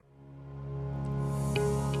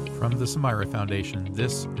From the Samira Foundation,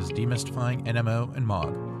 this is Demystifying NMO and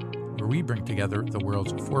MOG, where we bring together the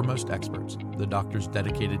world's foremost experts, the doctors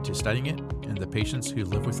dedicated to studying it, and the patients who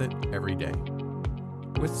live with it every day.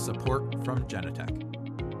 With support from Genentech.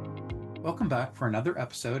 Welcome back for another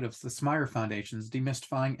episode of the Samira Foundation's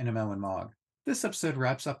Demystifying NMO and MOG. This episode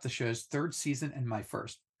wraps up the show's third season and my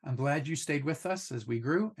first. I'm glad you stayed with us as we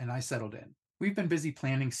grew and I settled in. We've been busy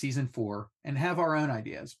planning season 4 and have our own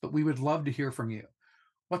ideas, but we would love to hear from you.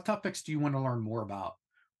 What topics do you want to learn more about?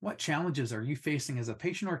 What challenges are you facing as a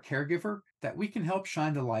patient or caregiver that we can help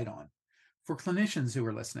shine the light on? For clinicians who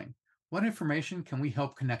are listening, what information can we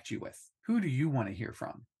help connect you with? Who do you want to hear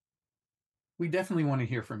from? We definitely want to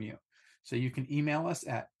hear from you. So you can email us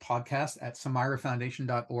at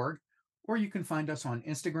podcast@samirafoundation.org, or you can find us on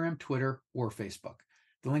Instagram, Twitter, or Facebook.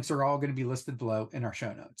 The links are all going to be listed below in our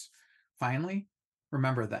show notes. Finally,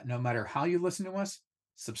 remember that no matter how you listen to us,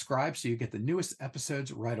 subscribe so you get the newest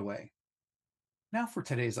episodes right away. Now for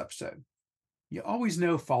today's episode. You always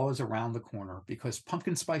know fall is around the corner because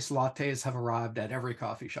pumpkin spice lattes have arrived at every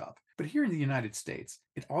coffee shop. But here in the United States,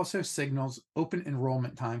 it also signals open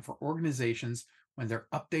enrollment time for organizations when they're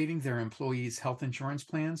updating their employees' health insurance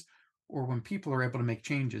plans or when people are able to make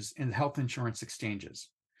changes in health insurance exchanges.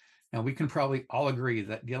 Now, we can probably all agree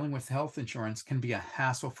that dealing with health insurance can be a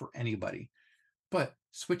hassle for anybody, but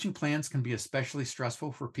switching plans can be especially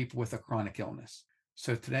stressful for people with a chronic illness.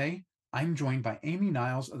 So today, I'm joined by Amy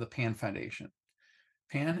Niles of the PAN Foundation.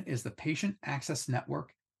 PAN is the Patient Access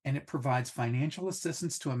Network, and it provides financial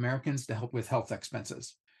assistance to Americans to help with health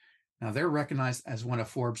expenses. Now, they're recognized as one of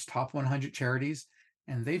Forbes' top 100 charities,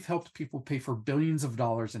 and they've helped people pay for billions of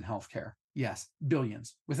dollars in healthcare. Yes,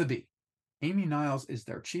 billions, with a B. Amy Niles is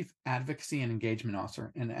their Chief Advocacy and Engagement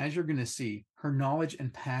Officer, and as you're going to see, her knowledge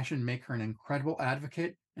and passion make her an incredible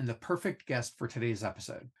advocate and the perfect guest for today's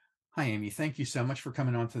episode. Hi, Amy. Thank you so much for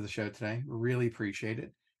coming on to the show today. Really appreciate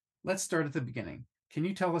it. Let's start at the beginning. Can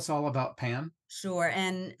you tell us all about PAN? Sure.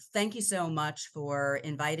 And thank you so much for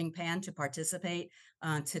inviting PAN to participate.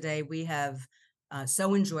 Today, we have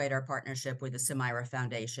so enjoyed our partnership with the Samira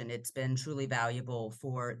Foundation. It's been truly valuable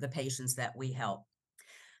for the patients that we help.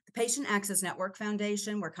 The Patient Access Network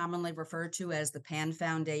Foundation, we're commonly referred to as the PAN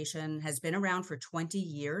Foundation, has been around for 20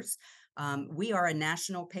 years. We are a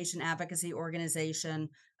national patient advocacy organization,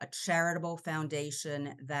 a charitable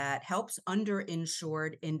foundation that helps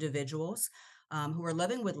underinsured individuals who are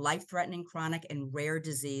living with life-threatening chronic and rare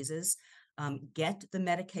diseases get the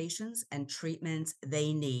medications and treatments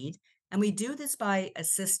they need. And we do this by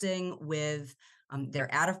assisting with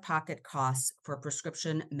their out-of-pocket costs for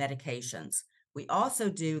prescription medications. We also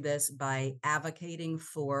do this by advocating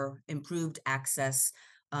for improved access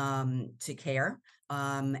to care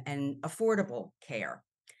and affordable care.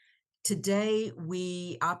 Today,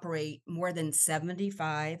 we operate more than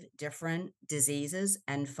 75 different diseases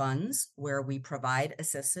and funds where we provide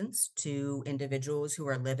assistance to individuals who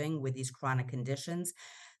are living with these chronic conditions.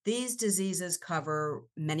 These diseases cover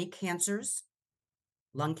many cancers,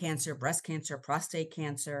 lung cancer, breast cancer, prostate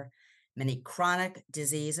cancer, many chronic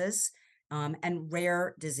diseases, and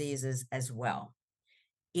rare diseases as well.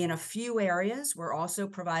 In a few areas, we're also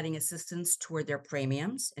providing assistance toward their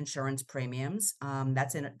premiums, insurance premiums.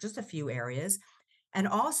 That's in just a few areas. And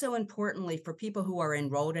also importantly, for people who are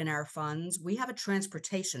enrolled in our funds, we have a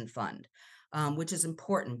transportation fund, which is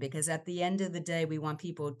important because at the end of the day, we want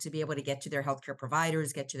people to be able to get to their healthcare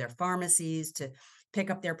providers, get to their pharmacies, to pick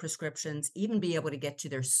up their prescriptions, even be able to get to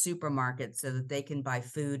their supermarkets so that they can buy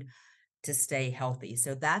food to stay healthy.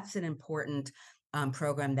 So that's an important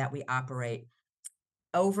program that we operate.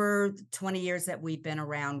 Over 20 years that we've been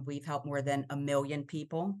around, we've helped more than 1 million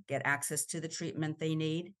people get access to the treatment they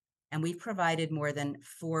need. And we've provided more than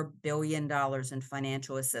 $4 billion in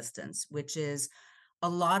financial assistance, which is a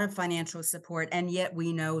lot of financial support. And yet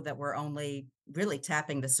we know that we're only really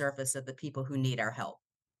tapping the surface of the people who need our help.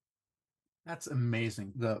 That's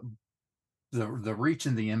amazing. The reach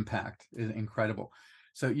and the impact is incredible.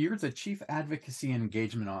 So you're the Chief Advocacy and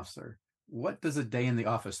Engagement Officer. What does a day in the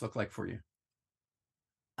office look like for you?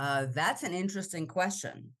 That's an interesting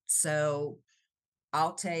question. So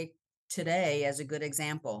I'll take today as a good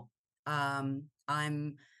example. I'm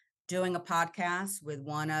doing a podcast with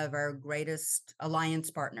one of our greatest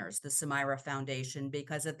alliance partners, the Samira Foundation,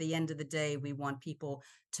 because at the end of the day, we want people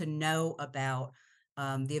to know about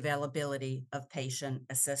the availability of patient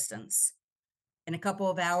assistance. In a couple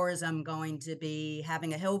of hours, I'm going to be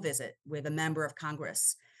having a Hill visit with a member of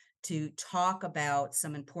Congress to talk about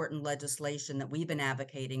some important legislation that we've been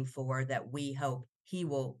advocating for that we hope he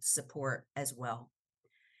will support as well.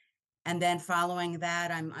 And then following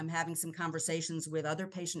that, I'm having some conversations with other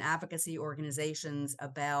patient advocacy organizations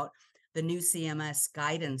about the new CMS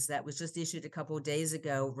guidance that was just issued a couple of days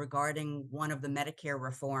ago regarding one of the Medicare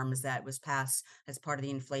reforms that was passed as part of the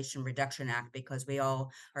Inflation Reduction Act, because we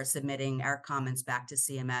all are submitting our comments back to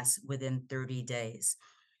CMS within 30 days.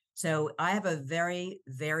 So I have a very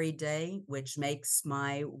varied day, which makes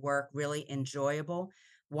my work really enjoyable.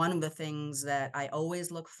 One of the things that I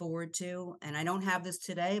always look forward to, and I don't have this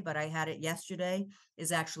today, but I had it yesterday,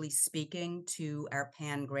 is actually speaking to our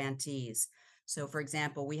PAN grantees. So, for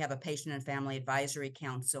example, we have a patient and family advisory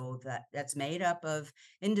council that's made up of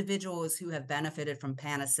individuals who have benefited from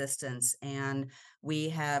PAN assistance, and we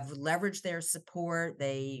have leveraged their support.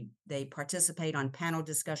 They participate on panel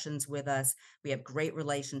discussions with us. We have great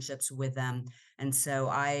relationships with them. And so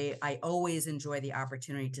I always enjoy the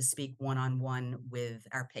opportunity to speak one-on-one with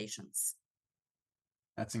our patients.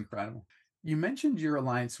 That's incredible. You mentioned your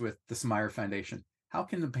alliance with the Smire Foundation. How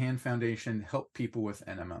can the PAN Foundation help people with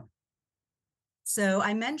NMO? So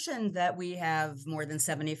I mentioned that we have more than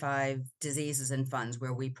 75 diseases and funds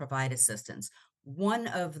where we provide assistance. One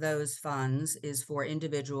of those funds is for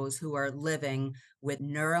individuals who are living with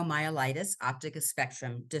neuromyelitis optica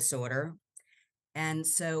spectrum disorder. And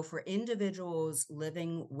so for individuals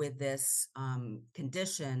living with this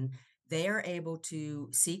condition, they are able to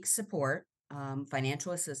seek support,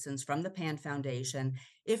 financial assistance from the PAN Foundation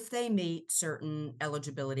if they meet certain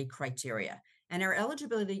eligibility criteria. And our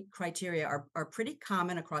eligibility criteria are pretty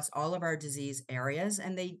common across all of our disease areas,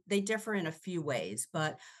 and they differ in a few ways.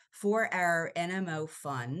 But for our NMO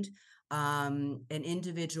fund, an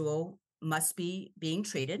individual must be being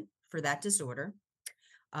treated for that disorder.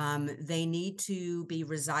 They need to be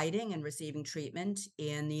residing and receiving treatment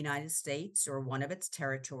in the United States or one of its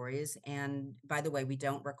territories. And by the way, we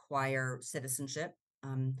don't require citizenship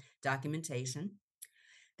documentation.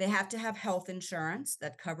 They have to have health insurance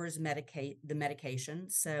that covers the medication.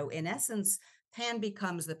 So in essence, PAN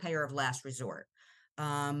becomes the payer of last resort.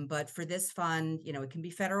 But for this fund, it can be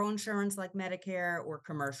federal insurance like Medicare or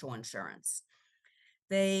commercial insurance.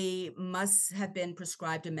 They must have been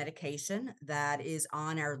prescribed a medication that is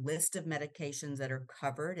on our list of medications that are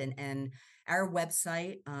covered. And our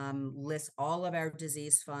website lists all of our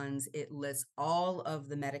disease funds. It lists all of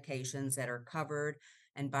the medications that are covered.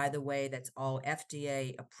 And by the way, that's all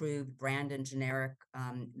FDA approved brand and generic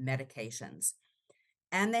medications.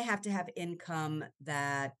 And they have to have income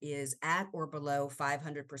that is at or below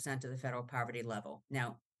 500% of the federal poverty level.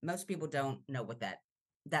 Now, most people don't know what that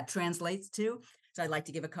translates to. So I'd like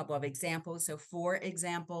to give a couple of examples. So for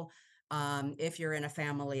example, if you're in a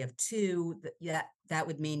family of two, that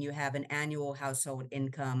would mean you have an annual household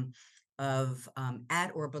income of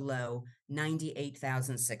at or below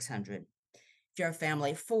 98,600. If you're a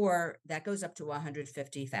family of four, that goes up to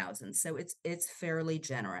 150,000. So it's fairly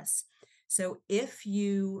generous. So if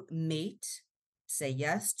you say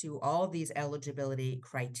yes to all of these eligibility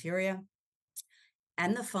criteria,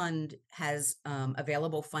 and the fund has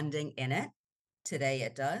available funding in it, today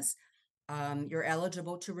it does, you're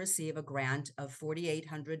eligible to receive a grant of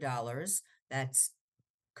 $4,800 that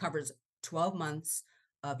covers 12 months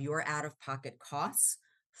of your out-of-pocket costs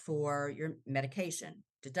for your medication,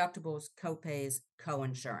 deductibles, copays,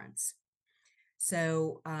 co-insurance.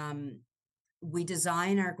 So we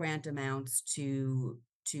design our grant amounts to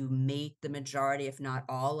meet the majority, if not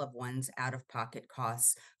all, of one's out-of-pocket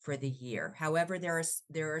costs for the year. However, there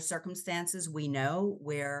are circumstances we know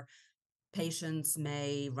where patients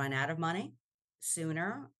may run out of money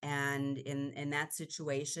sooner, and in that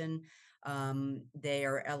situation, they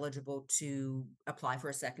are eligible to apply for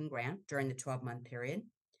a second grant during the 12-month period.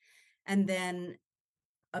 And then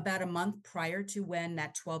about a month prior to when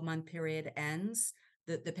that 12-month period ends,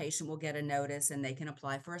 the patient will get a notice and they can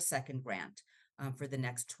apply for a second grant for the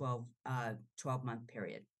next 12-month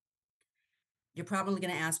period. You're probably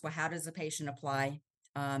going to ask, well, how does a patient apply?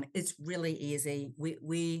 It's really easy.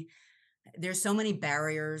 There's so many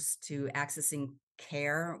barriers to accessing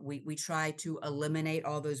care. We try to eliminate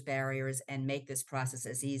all those barriers and make this process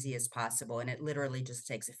as easy as possible. And it literally just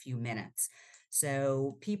takes a few minutes.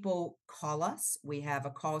 So people call us. We have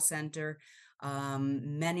a call center.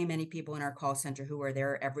 Many people in our call center who are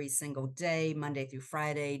there every single day, Monday through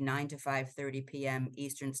Friday, 9 to 5:30 p.m.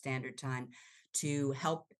 Eastern Standard Time, to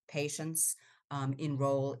help patients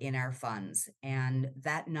enroll in our funds. And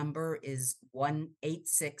that number is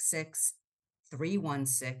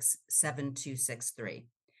 1-866-316-7263.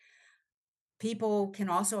 People can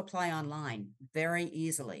also apply online very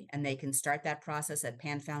easily, and they can start that process at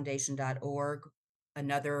panfoundation.org.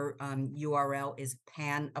 Another URL is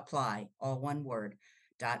panapply, all one word,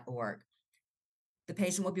 .org. The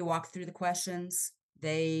patient will be walked through the questions.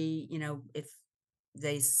 They, if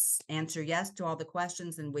they answer yes to all the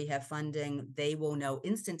questions and we have funding, they will know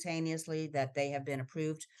instantaneously that they have been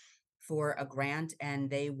approved for a grant, and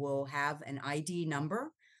they will have an ID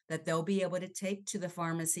number that they'll be able to take to the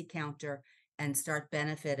pharmacy counter and start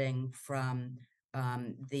benefiting from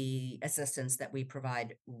the assistance that we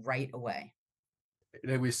provide right away. It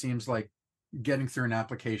always seems like getting through an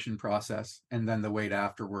application process and then the wait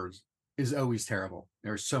afterwards is always terrible.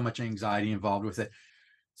 There's so much anxiety involved with it.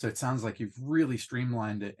 So it sounds like you've really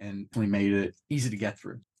streamlined it and really made it easy to get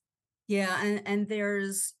through. Yeah, and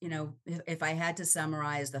there's, if I had to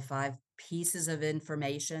summarize the 5 pieces of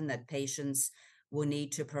information that patients will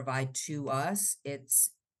need to provide to us,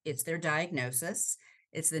 it's their diagnosis,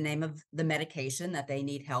 it's the name of the medication that they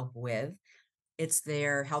need help with, it's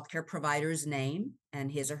their healthcare provider's name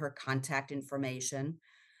and his or her contact information.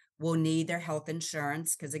 We'll need their health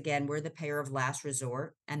insurance because, again, we're the payer of last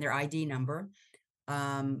resort, and their ID number.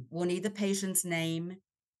 We'll need the patient's name,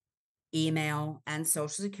 email, and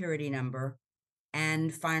social security number.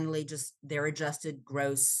 And finally, just their adjusted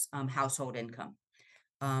gross household income.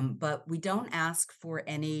 But we don't ask for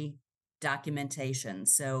any documentation.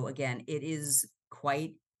 So again, it is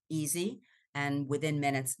quite easy. And within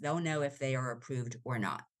minutes, they'll know if they are approved or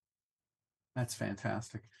not. That's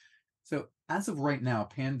fantastic. So as of right now,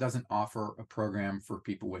 PAN doesn't offer a program for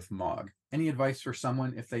people with MOG. Any advice for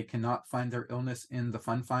someone if they cannot find their illness in the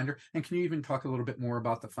Fund Finder? And can you even talk a little bit more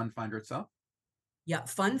about the Fund Finder itself? Yeah,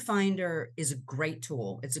 Fund Finder is a great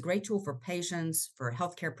tool. It's a great tool for patients, for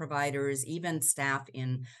healthcare providers, even staff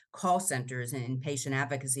in call centers and in patient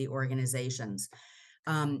advocacy organizations.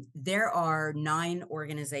 There are 9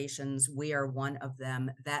 organizations, we are one of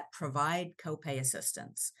them, that provide copay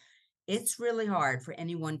assistance. It's really hard for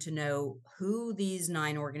anyone to know who these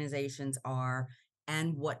 9 organizations are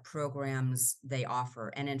and what programs they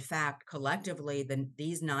offer. And in fact, collectively,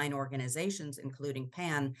 these 9 organizations, including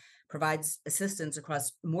PAN, provides assistance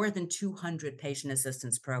across more than 200 patient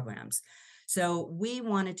assistance programs. So we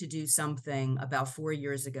wanted to do something about 4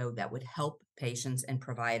 years ago that would help patients and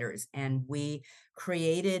providers. And we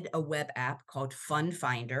created a web app called Fund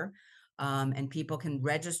Finder. And people can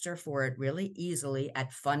register for it really easily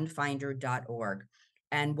at fundfinder.org.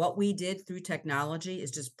 And what we did through technology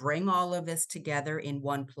is just bring all of this together in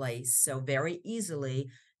one place. So very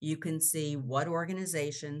easily, you can see what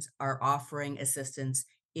organizations are offering assistance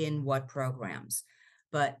in what programs.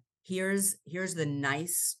 But here's the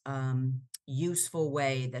nice, useful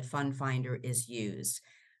way that Fund Finder is used.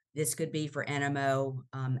 This could be for NMO.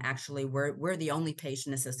 Actually, we're the only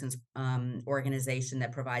patient assistance organization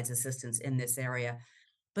that provides assistance in this area.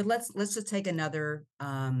 But let's just take another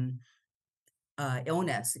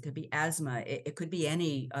illness. It could be asthma. It could be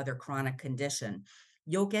any other chronic condition.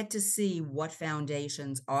 You'll get to see what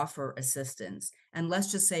foundations offer assistance. And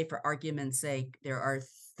let's just say, for argument's sake, there are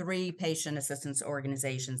 3 patient assistance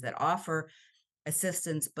organizations that offer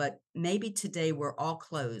assistance, but maybe today we're all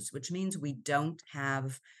closed, which means we don't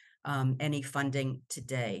have any funding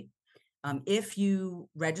today. If you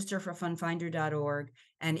register for fundfinder.org,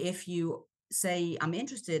 and if you say, I'm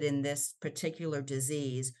interested in this particular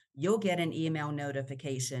disease, you'll get an email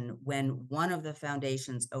notification when one of the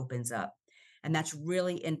foundations opens up. And that's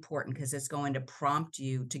really important because it's going to prompt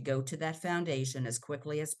you to go to that foundation as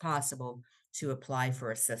quickly as possible to apply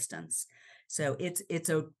for assistance. So it's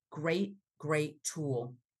a great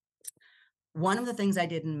tool. One of the things I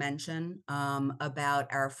didn't mention about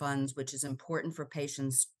our funds, which is important for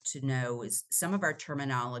patients to know, is some of our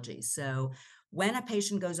terminology. So when a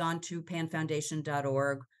patient goes on to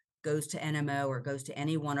panfoundation.org, goes to NMO, or goes to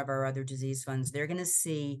any one of our other disease funds, they're going to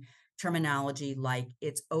see terminology like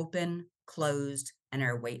it's open, closed, and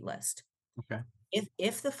our wait list. Okay.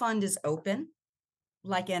 If the fund is open,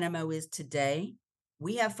 like NMO is today,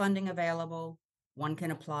 we have funding available, one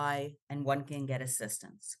can apply, and one can get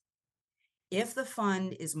assistance. If the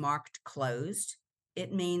fund is marked closed,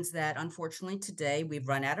 it means that unfortunately today we've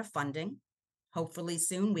run out of funding. Hopefully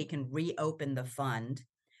soon we can reopen the fund,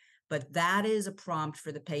 but that is a prompt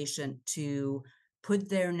for the patient to put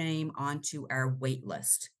their name onto our wait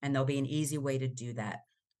list, and there'll be an easy way to do that.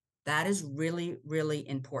 That is really, really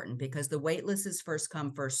important because the wait list is first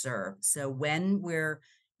come, first serve. So when we're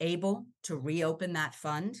able to reopen that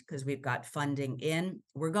fund, because we've got funding in,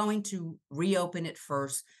 we're going to reopen it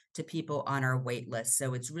first to people on our wait list.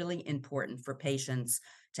 So it's really important for patients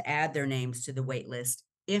to add their names to the wait list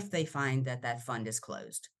if they find that that fund is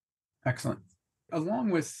closed. Excellent. Along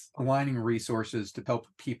with aligning resources to help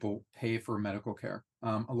people pay for medical care,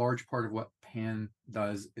 a large part of what PAN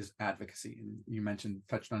does is advocacy. And you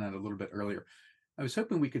touched on that a little bit earlier. I was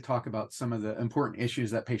hoping we could talk about some of the important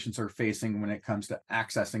issues that patients are facing when it comes to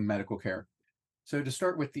accessing medical care. So, to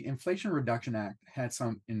start with, the Inflation Reduction Act had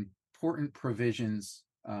some important provisions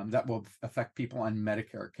that will affect people on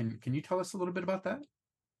Medicare. Can you tell us a little bit about that?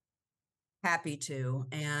 Happy to.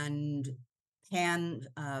 And PAN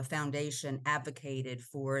Foundation advocated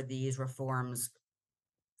for these reforms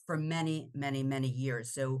for many, many, many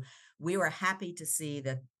years. So we were happy to see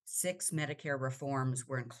that 6 Medicare reforms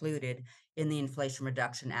were included in the Inflation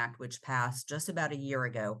Reduction Act, which passed just about a year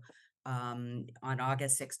ago on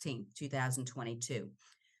August 16th, 2022.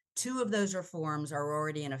 2 of those reforms are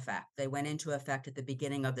already in effect. They went into effect at the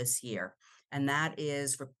beginning of this year. And that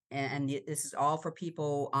is for, and this is all for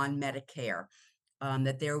people on Medicare,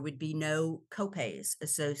 that there would be no copays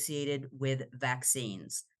associated with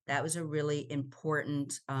vaccines. That was a really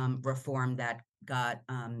important reform that got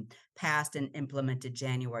passed and implemented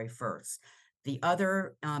January 1st. The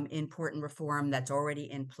other important reform that's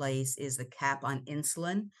already in place is the cap on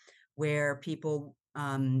insulin, where people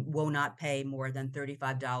will not pay more than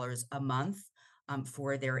 $35 a month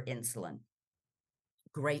for their insulin.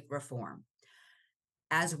 Great reform.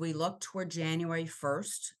 As we look toward January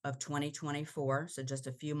 1st of 2024, so just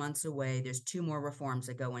a few months away, there's 2 more reforms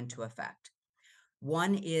that go into effect.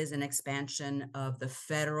 One is an expansion of the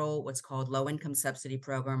federal, what's called low income subsidy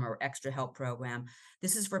program or extra help program.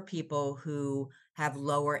 This is for people who have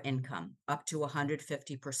lower income, up to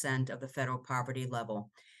 150% of the federal poverty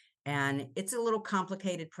level. And it's a little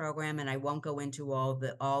complicated program, and I won't go into all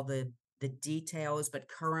the details, but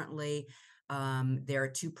currently there are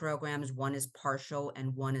 2 programs. One is partial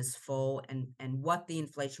and one is full. And what the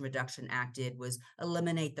Inflation Reduction Act did was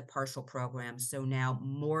eliminate the partial program. So now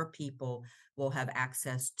more people will have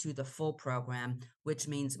access to the full program, which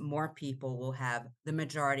means more people will have the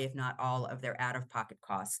majority, if not all, of their out-of-pocket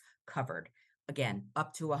costs covered. Again,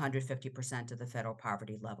 up to 150% of the federal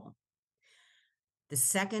poverty level. The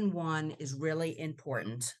second one is really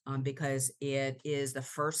important because it is the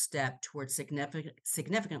first step towards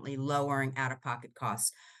significantly lowering out-of-pocket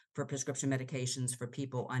costs for prescription medications for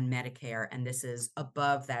people on Medicare. And this is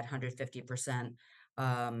above that 150%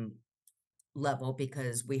 level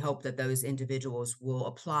because we hope that those individuals will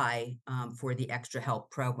apply for the extra help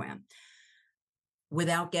program.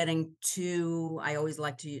 Without getting too, I always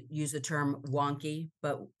like to use the term wonky,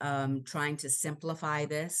 but trying to simplify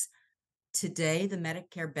this. Today, the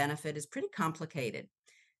Medicare benefit is pretty complicated.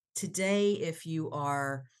 Today, if you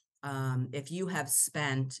have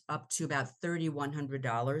spent up to about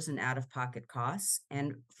 $3,100 in out-of-pocket costs,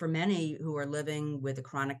 and for many who are living with a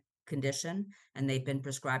chronic condition and they've been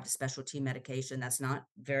prescribed a specialty medication, that's not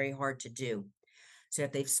very hard to do. So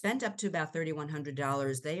if they've spent up to about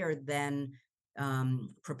 $3,100, they are then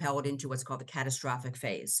propelled into what's called the catastrophic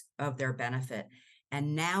phase of their benefit.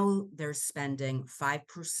 And now they're spending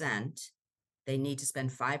 5%. They need to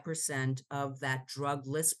spend 5% of that drug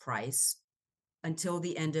list price until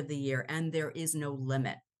the end of the year, and there is no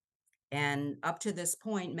limit. And up to this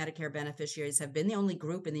point, Medicare beneficiaries have been the only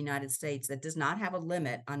group in the United States that does not have a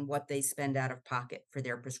limit on what they spend out of pocket for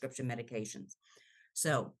their prescription medications.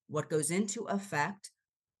 So what goes into effect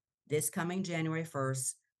this coming January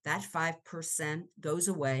 1st, that 5% goes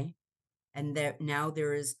away, and there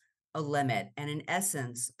is a limit. And in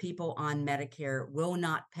essence, people on Medicare will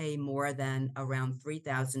not pay more than around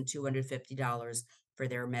 $3,250 for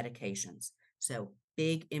their medications. So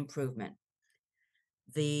big improvement.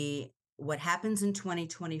 What happens in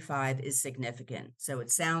 2025 is significant. So it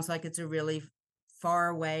sounds like it's a really far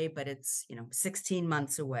away, but it's 16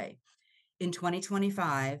 months away. In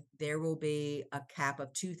 2025, there will be a cap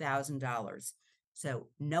of $2,000. So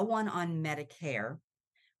no one on Medicare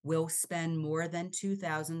will spend more than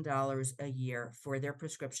 $2,000 a year for their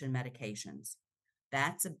prescription medications.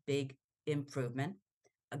 That's a big improvement.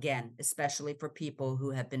 Again, especially for people who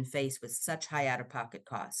have been faced with such high out-of-pocket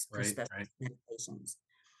costs for Right, specialty right. medications.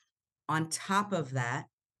 On top of that,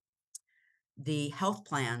 the health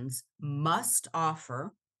plans must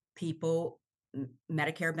offer people,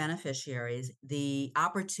 Medicare beneficiaries, the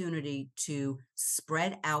opportunity to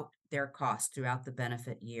spread out their costs throughout the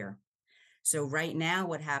benefit year. So right now,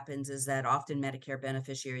 what happens is that often Medicare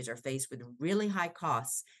beneficiaries are faced with really high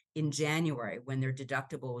costs in January when their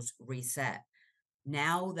deductibles reset.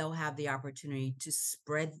 Now they'll have the opportunity to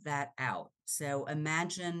spread that out. So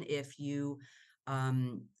imagine if you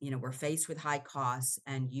were faced with high costs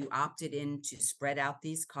and you opted in to spread out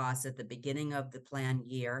these costs at the beginning of the plan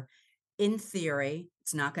year. In theory,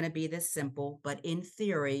 it's not going to be this simple, but in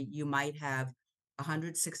theory, you might have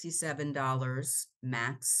 $167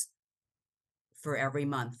 max for every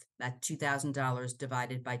month, that $2,000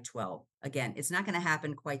 divided by 12. Again, it's not going to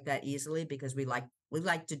happen quite that easily because we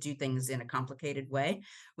like to do things in a complicated way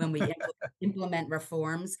when we implement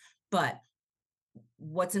reforms. But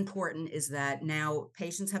what's important is that now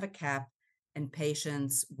patients have a cap and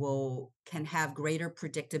patients can have greater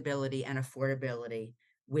predictability and affordability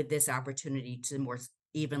with this opportunity to more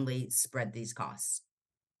evenly spread these costs.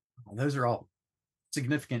 Those are all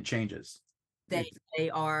significant changes. They they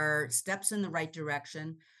are steps in the right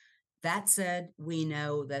direction. That said, we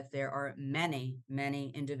know that there are many,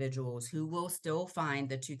 many individuals who will still find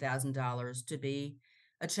the $2,000 to be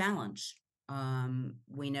a challenge.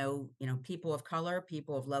 We know, people of color,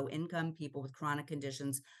 people of low income, people with chronic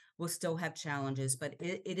conditions will still have challenges, but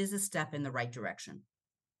it is a step in the right direction.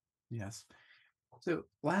 Yes. So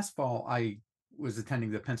last fall, I was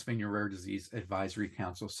attending the Pennsylvania Rare Disease Advisory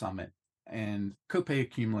Council Summit, and copay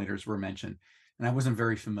accumulators were mentioned, and I wasn't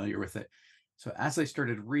very familiar with it. So as I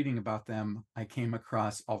started reading about them, I came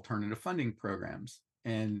across alternative funding programs,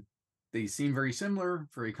 and they seem very similar,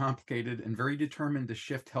 very complicated, and very determined to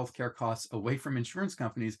shift healthcare costs away from insurance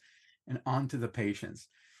companies and onto the patients.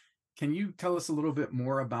 Can you tell us a little bit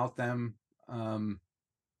more about them?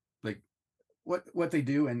 Like what they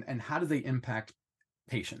do and how do they impact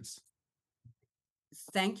patients?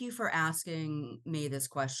 Thank you for asking me this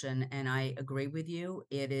question, and I agree with you.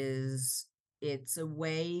 It's a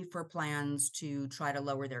way for plans to try to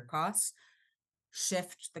lower their costs,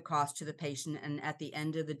 shift the cost to the patient, and at the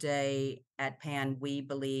end of the day, at PAN, we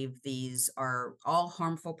believe these are all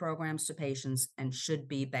harmful programs to patients and should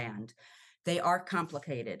be banned. They are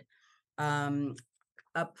complicated. Um,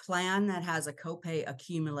 a plan that has a copay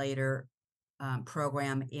accumulator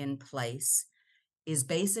program in place is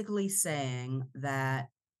basically saying that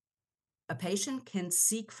a patient can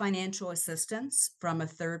seek financial assistance from a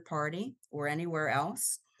third party or anywhere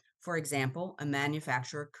else, for example, a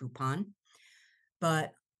manufacturer coupon,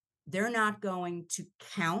 but they're not going to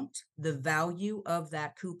count the value of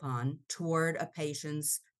that coupon toward a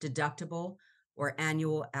patient's deductible or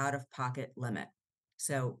annual out-of-pocket limit.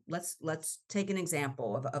 So let's take an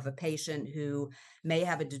example of a patient who may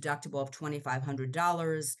have a deductible of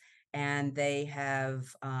 $2,500 and they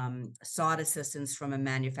have sought assistance from a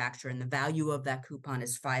manufacturer, and the value of that coupon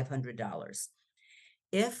is $500.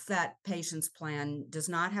 If that patient's plan does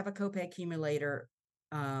not have a copay accumulator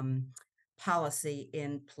policy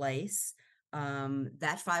in place,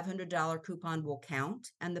 that $500 coupon will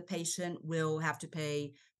count, and the patient will have to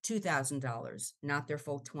pay $2,000, not their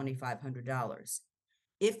full $2,500.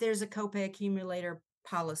 If there's a copay accumulator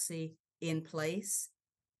policy in place,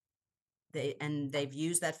 they've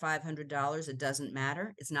used that $500, it doesn't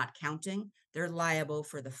matter. It's not counting. They're liable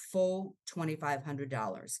for the full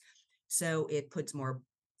 $2,500. So it puts more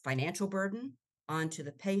financial burden onto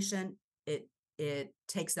the patient. It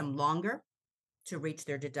takes them longer to reach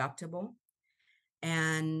their deductible.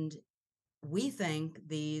 And we think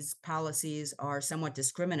these policies are somewhat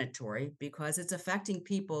discriminatory because it's affecting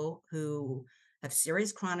people who have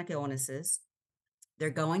serious chronic illnesses. They're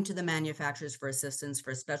going to the manufacturers for assistance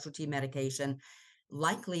for specialty medication.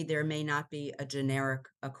 Likely, there may not be a generic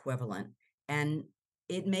equivalent, and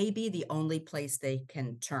it may be the only place they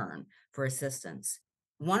can turn for assistance.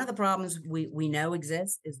 One of the problems we know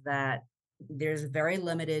exists is that there's very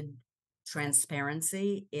limited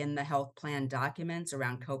transparency in the health plan documents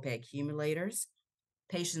around copay accumulators.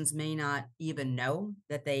 Patients may not even know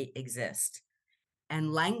that they exist,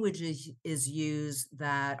 and language is used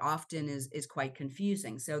that often is quite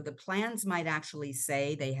confusing. So the plans might actually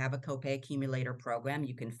say they have a copay accumulator program.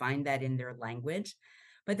 You can find that in their language,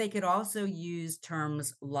 but they could also use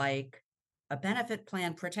terms like a benefit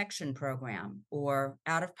plan protection program or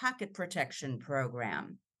out-of-pocket protection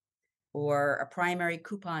program or a primary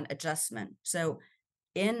coupon adjustment. So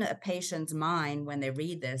in a patient's mind, when they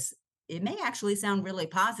read this, it may actually sound really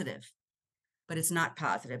positive, but it's not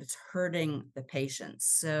positive. It's hurting the patients.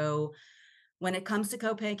 So when it comes to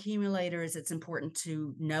copay accumulators, it's important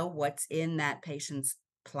to know what's in that patient's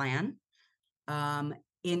plan.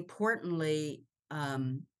 Importantly,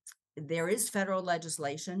 there is federal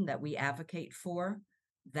legislation that we advocate for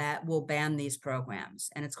that will ban these programs,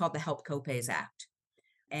 and it's called the Help Copays Act.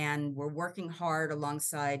 And we're working hard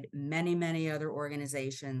alongside many, many other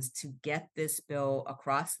organizations to get this bill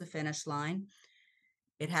across the finish line.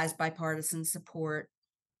 It has bipartisan support,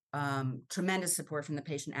 tremendous support from the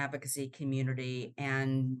patient advocacy community,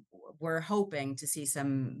 and we're hoping to see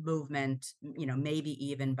some movement, maybe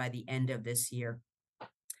even by the end of this year.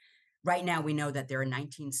 Right now, we know that there are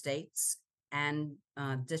 19 states and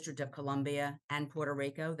District of Columbia and Puerto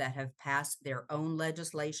Rico that have passed their own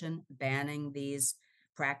legislation banning these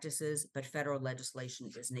practices, but federal legislation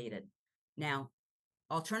is needed. Now,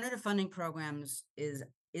 alternative funding programs is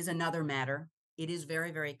another matter. It is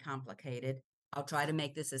very, very complicated. I'll try to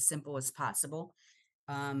make this as simple as possible.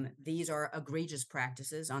 These are egregious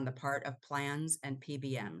practices on the part of plans and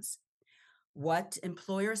PBMs. What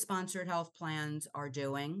employer-sponsored health plans are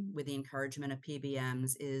doing with the encouragement of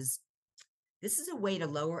PBMs is this is a way to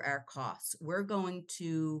lower our costs. We're going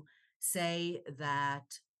to say that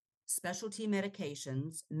specialty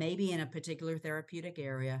medications, maybe in a particular therapeutic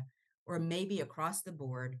area, or maybe across the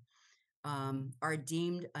board, are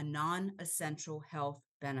deemed a non-essential health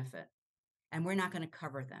benefit, and we're not going to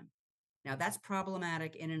cover them. Now, that's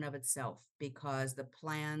problematic in and of itself because the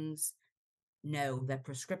plans know that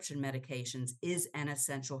prescription medications is an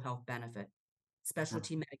essential health benefit.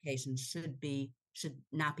 Specialty medications should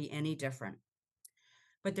not be any different.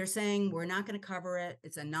 But they're saying we're not going to cover it.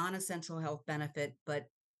 It's a non-essential health benefit, but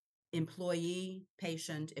employee,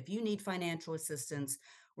 patient, if you need financial assistance,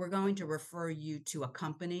 we're going to refer you to a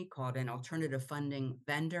company called an alternative funding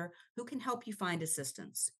vendor who can help you find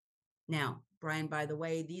assistance. Now, Brian, by the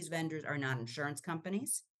way, these vendors are not insurance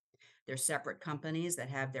companies. They're separate companies that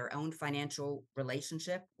have their own financial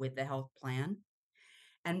relationship with the health plan.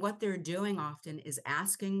 And what they're doing often is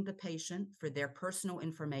asking the patient for their personal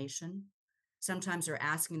information. Sometimes they're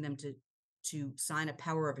asking them to sign a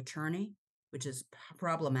power of attorney, which is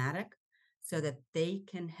problematic, so that they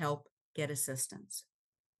can help get assistance.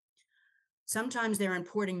 Sometimes they're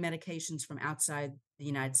importing medications from outside the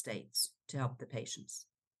United States to help the patients.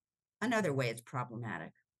 Another way it's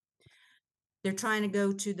problematic. They're trying to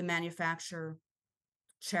go to the manufacturer,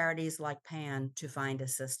 charities like PAN, to find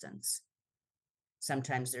assistance.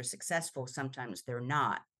 Sometimes they're successful, sometimes they're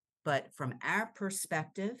not. But from our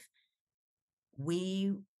perspective,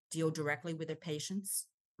 we deal directly with their patients.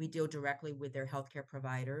 We deal directly with their healthcare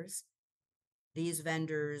providers. These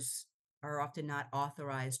vendors are often not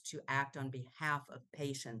authorized to act on behalf of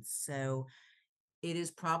patients. So it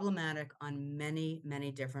is problematic on many,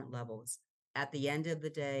 many different levels. At the end of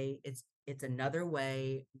the day, it's another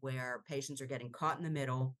way where patients are getting caught in the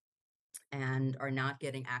middle and are not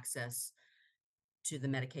getting access to the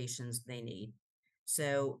medications they need.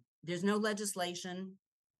 So there's no legislation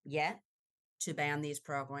yet to ban these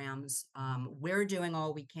programs. We're doing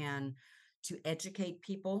all we can to educate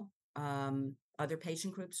people, other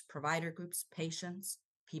patient groups, provider groups, patients,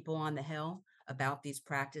 people on the Hill about these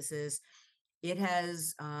practices. It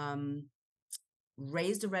has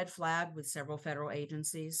raised a red flag with several federal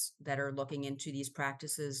agencies that are looking into these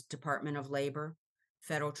practices: Department of Labor,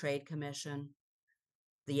 Federal Trade Commission,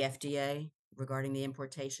 the FDA regarding the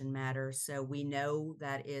importation matter. So we know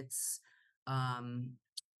that it's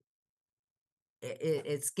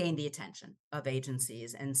gained the attention of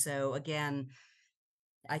agencies. And so again,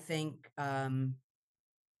 I think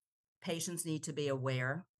patients need to be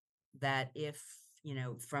aware that if,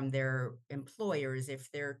 from their employers,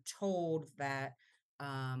 if they're told that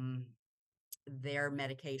their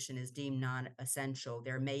medication is deemed non-essential,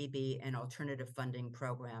 there may be an alternative funding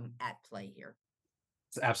program at play here.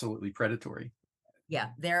 It's absolutely predatory. Yeah,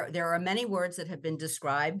 there are many words that have been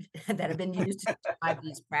described that have been used to describe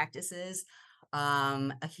these practices.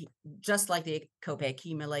 Just like the copay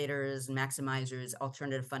accumulators, maximizers,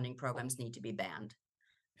 alternative funding programs need to be banned.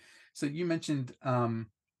 So you mentioned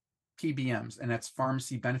PBMs, and that's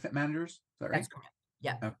pharmacy benefit managers. Is that right? That's correct.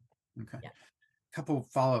 Yeah. Oh, okay. Yeah. Couple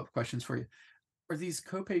follow-up questions for you. Are these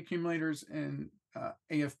copay accumulators and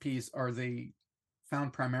AFPs, are they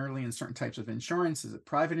found primarily in certain types of insurance? Is it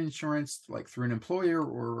private insurance, like through an employer,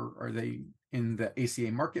 or are they in the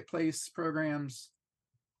ACA marketplace programs?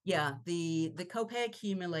 Yeah, the copay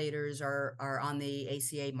accumulators are on the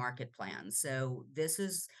ACA market plan. So this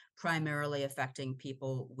is primarily affecting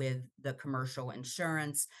people with the commercial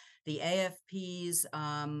insurance. The AFPs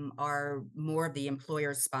are more of the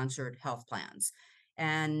employer-sponsored health plans.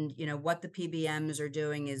 And, what the PBMs are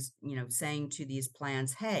doing is, saying to these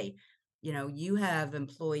plans, hey, you have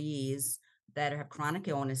employees that have chronic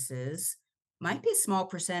illnesses, might be a small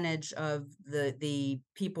percentage of the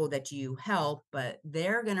people that you help, but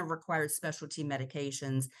they're going to require specialty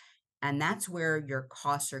medications. And that's where your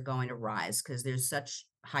costs are going to rise because there's such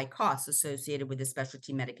high costs associated with the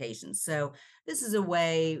specialty medications. So this is a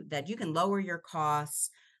way that you can lower your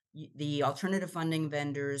costs. The alternative funding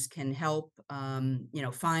vendors can help,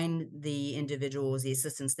 find the individuals, the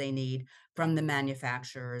assistance they need from the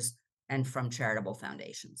manufacturers and from charitable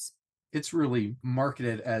foundations. It's really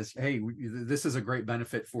marketed as, hey, this is a great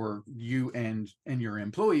benefit for you and your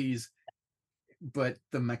employees, but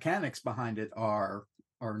the mechanics behind it are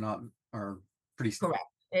pretty Correct.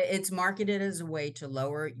 It's marketed as a way to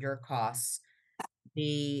lower your costs.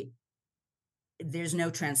 the there's no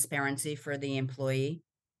transparency for the employee.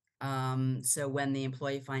 So when the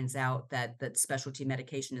employee finds out that that specialty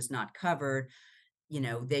medication is not covered,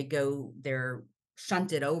 they're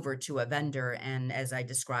shunted over to a vendor. And as I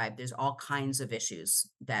described, there's all kinds of issues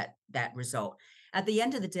that result. At the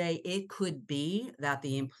end of the day, it could be that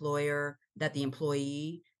the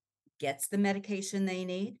employee gets the medication they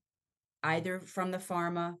need, either from the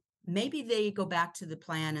pharma. Maybe they go back to the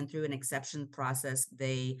plan and through an exception process,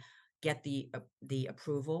 they get the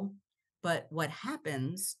approval. But what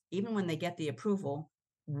happens, even when they get the approval,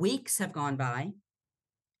 weeks have gone by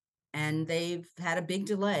and they've had a big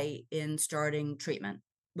delay in starting treatment,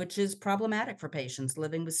 which is problematic for patients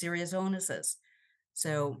living with serious illnesses.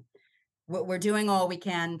 So we're doing all we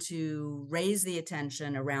can to raise the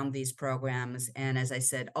attention around these programs. And as I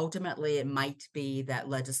said, ultimately, it might be that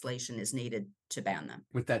legislation is needed to ban them.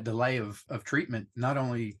 With that delay of treatment, not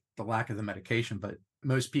only the lack of the medication, but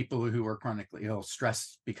most people who are chronically ill,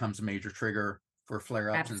 stress becomes a major trigger for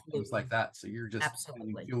flare-ups and things like Absolutely. that. So you're just adding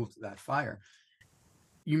Absolutely. fuel to that fire.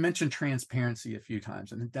 You mentioned transparency a few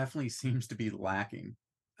times, and it definitely seems to be lacking.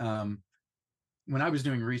 Um, when I was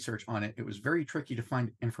doing research on it, it was very tricky to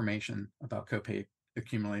find information about copay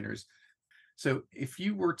accumulators. So if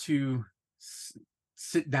you were to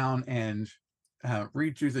sit down and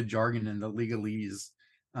read through the jargon and the legalese,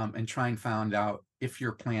 and try and find out if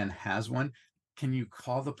your plan has one, can you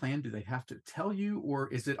call the plan? Do they have to tell you, or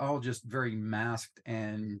is it all just very masked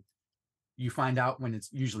and you find out when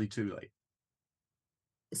it's usually too late?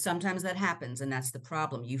 Sometimes that happens, and that's the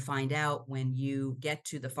problem. You find out when you get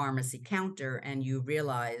to the pharmacy counter and you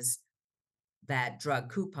realize that drug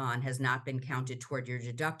coupon has not been counted toward your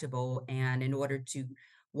deductible. And in order to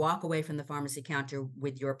walk away from the pharmacy counter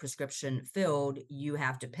with your prescription filled, you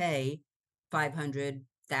have to pay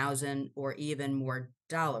 500,000 or even more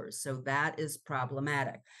dollars. So that is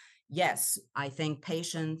problematic. Yes, I think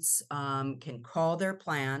patients can call their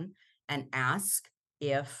plan and ask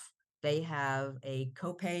if they have a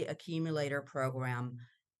copay accumulator program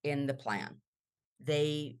in the plan.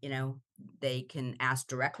 They can ask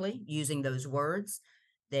directly using those words.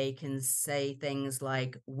 They can say things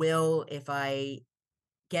like, if I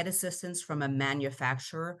get assistance from a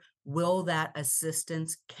manufacturer, will that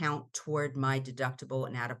assistance count toward my deductible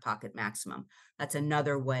and out of pocket maximum? That's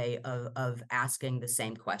another way of asking the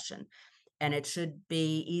same question. And it should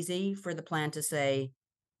be easy for the plan to say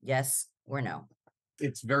yes or no.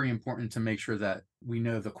 It's very important to make sure that we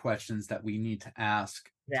know the questions that we need to ask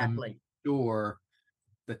to make Exactly. sure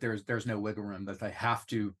that there's no wiggle room, that they have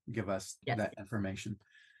to give us Yes. that information.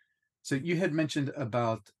 So you had mentioned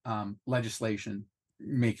about legislation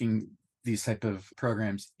making these type of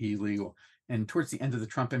programs illegal. And towards the end of the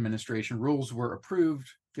Trump administration, rules were approved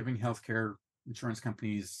giving healthcare insurance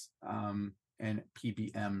companies and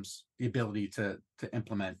PBMs the ability to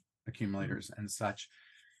implement accumulators and such.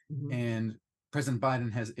 Mhm. And President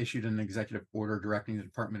Biden has issued an executive order directing the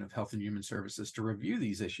Department of Health and Human Services to review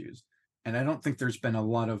these issues. And I don't think there's been a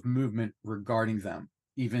lot of movement regarding them.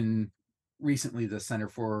 Even recently, the Center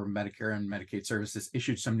for Medicare and Medicaid Services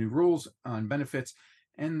issued some new rules on benefits,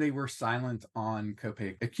 and they were silent on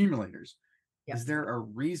copay accumulators. Yeah. Is there a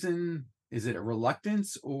reason? Is it a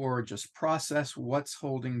reluctance or just process? What's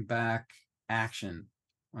holding back action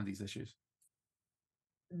on these issues?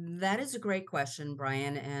 That is a great question,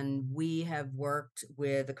 Brian. And we have worked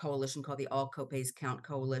with a coalition called the All Copays Count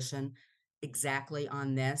Coalition exactly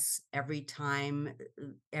on this. Every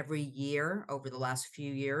year over the last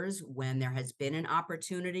few years, when there has been an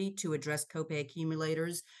opportunity to address copay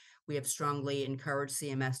accumulators, we have strongly encouraged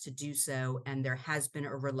CMS to do so. And there has been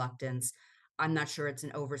a reluctance. I'm not sure it's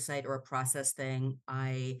an oversight or a process thing.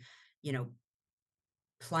 You know,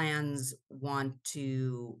 Plans want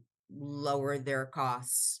to lower their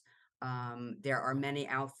costs. There are many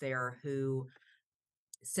out there who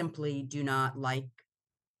simply do not like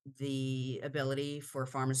the ability for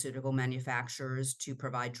pharmaceutical manufacturers to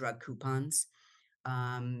provide drug coupons.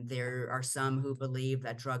 There are some who believe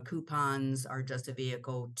that drug coupons are just a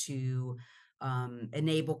vehicle to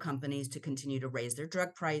enable companies to continue to raise their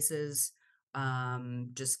drug prices,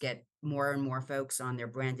 just get more and more folks on their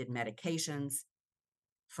branded medications.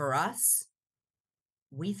 For us,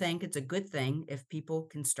 we think it's a good thing if people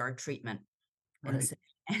can start treatment. And Right. so,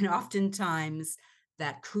 and oftentimes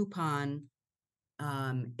that coupon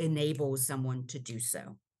enables someone to do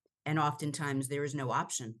so. And oftentimes there is no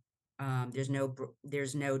option. There's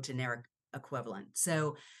no generic equivalent.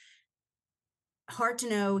 So hard to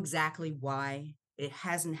know exactly why it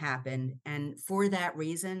hasn't happened. And for that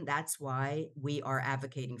reason, that's why we are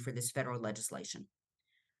advocating for this federal legislation.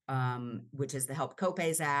 which is the Help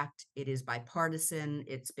Copays Act. It is bipartisan.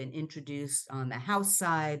 It's been introduced on the House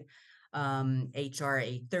side, HR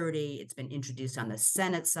 830. It's been introduced on the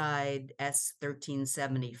Senate side, S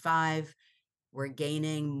 1375. We're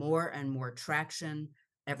gaining more and more traction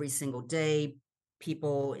every single day.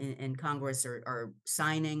 People in Congress are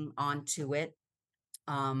signing onto it.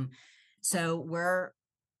 So we're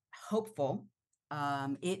hopeful.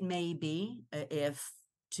 It may be if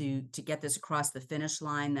to get this across the finish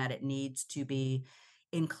line that it needs to be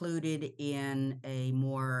included in a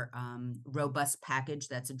more robust package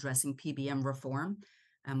that's addressing PBM reform.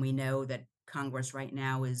 And we know that Congress right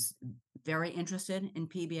now is very interested in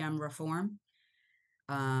PBM reform.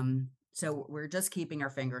 So we're just keeping our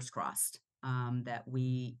fingers crossed that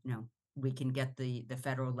we can get the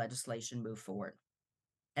federal legislation move forward.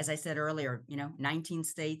 As I said earlier, 19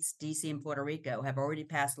 states, DC and Puerto Rico, have already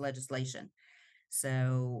passed legislation.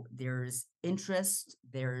 So there's interest,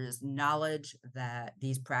 there's knowledge that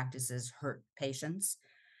these practices hurt patients.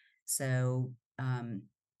 So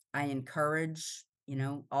I encourage,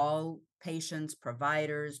 all patients,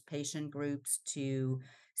 providers, patient groups to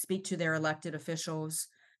speak to their elected officials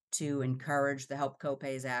to encourage the Help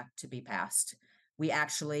Copays Act to be passed. We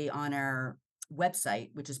actually, on our website,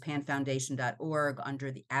 which is panfoundation.org,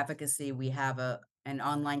 under the advocacy, we have an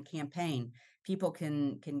online campaign. People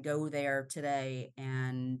can go there today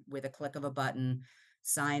and with a click of a button,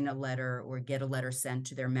 sign a letter or get a letter sent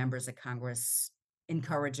to their members of Congress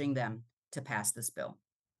encouraging them to pass this bill.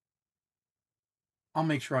 I'll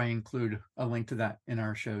make sure I include a link to that in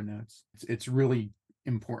our show notes. It's really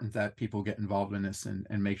important that people get involved in this and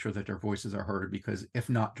make sure that their voices are heard, because if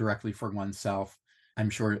not directly for oneself, I'm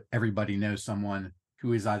sure everybody knows someone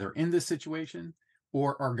who is either in this situation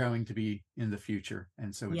or are going to be in the future.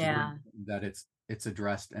 And so it's really important that it's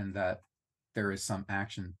addressed and that there is some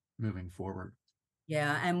action moving forward.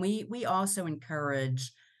 Yeah. And we also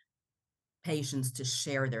encourage patients to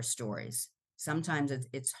share their stories. Sometimes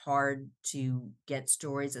it's hard to get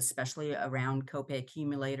stories, especially around copay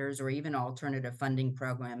accumulators or even alternative funding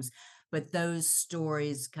programs. But those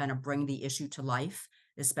stories kind of bring the issue to life,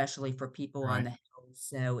 especially for people on Right. the Hill.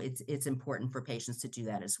 So it's important for patients to do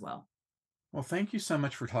that as well. Well, thank you so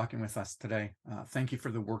much for talking with us today. Thank you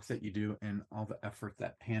for the work that you do and all the effort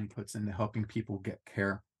that PAN puts into helping people get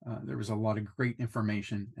care. There was a lot of great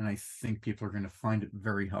information, and I think people are going to find it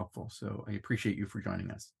very helpful. So I appreciate you for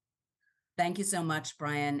joining us. Thank you so much,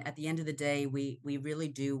 Brian. At the end of the day, we really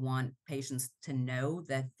do want patients to know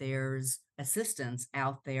that there's assistance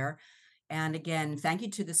out there. And again, thank you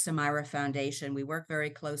to the Samira Foundation. We work very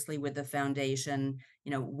closely with the foundation.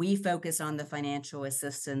 We focus on the financial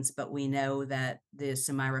assistance, but we know that the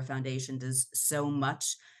Samira Foundation does so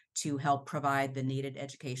much to help provide the needed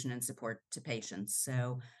education and support to patients.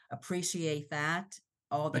 So appreciate that,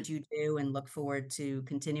 all that you do, and look forward to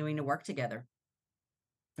continuing to work together.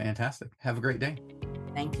 Fantastic. Have a great day.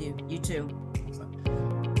 Thank you. You too.